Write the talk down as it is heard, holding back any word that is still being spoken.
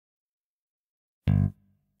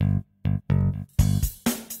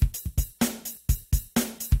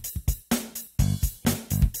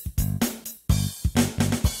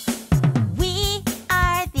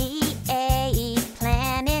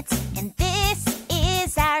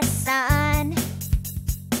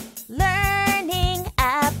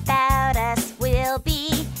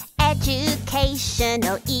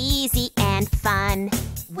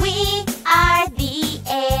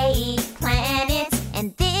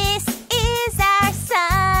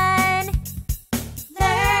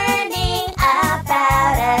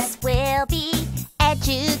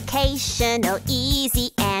Educational, easy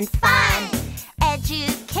and fun.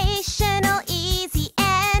 Educational, easy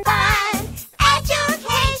and fun.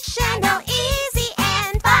 Educational, easy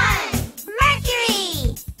and fun.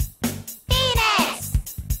 Mercury, Venus,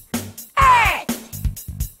 Earth,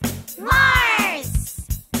 Mars,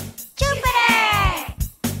 Jupiter,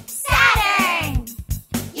 Saturn,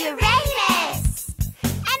 Uranus,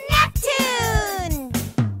 and Neptune.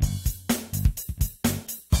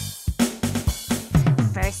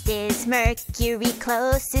 First is Mercury,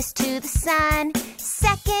 closest to the sun.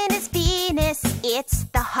 Second is Venus, it's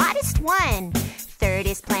the hottest one. Third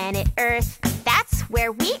is planet Earth, that's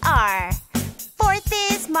where we are. Fourth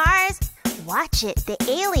is Mars, watch it, the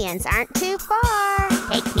aliens aren't too far.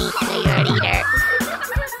 Take me to your leader.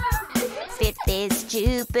 Fifth is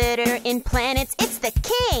Jupiter, in planets it's the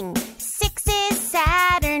king. Sixth is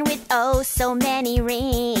Saturn with oh so many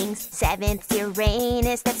rings. Seventh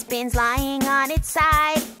Uranus that spins lying on its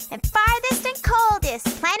side. And farthest and coldest,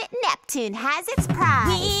 planet Neptune has its pride.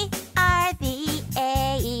 We are the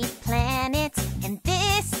 8 planets, and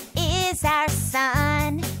this is our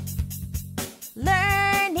sun.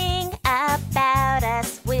 Learning about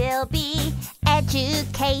us will be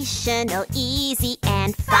educational, easy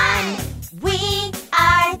and fun. We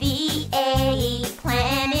are the 8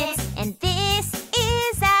 planets, and this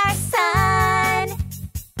is our sun.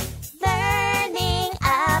 Learning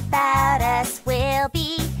about us will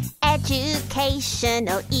be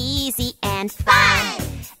educational, easy and fun.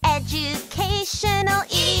 Educational,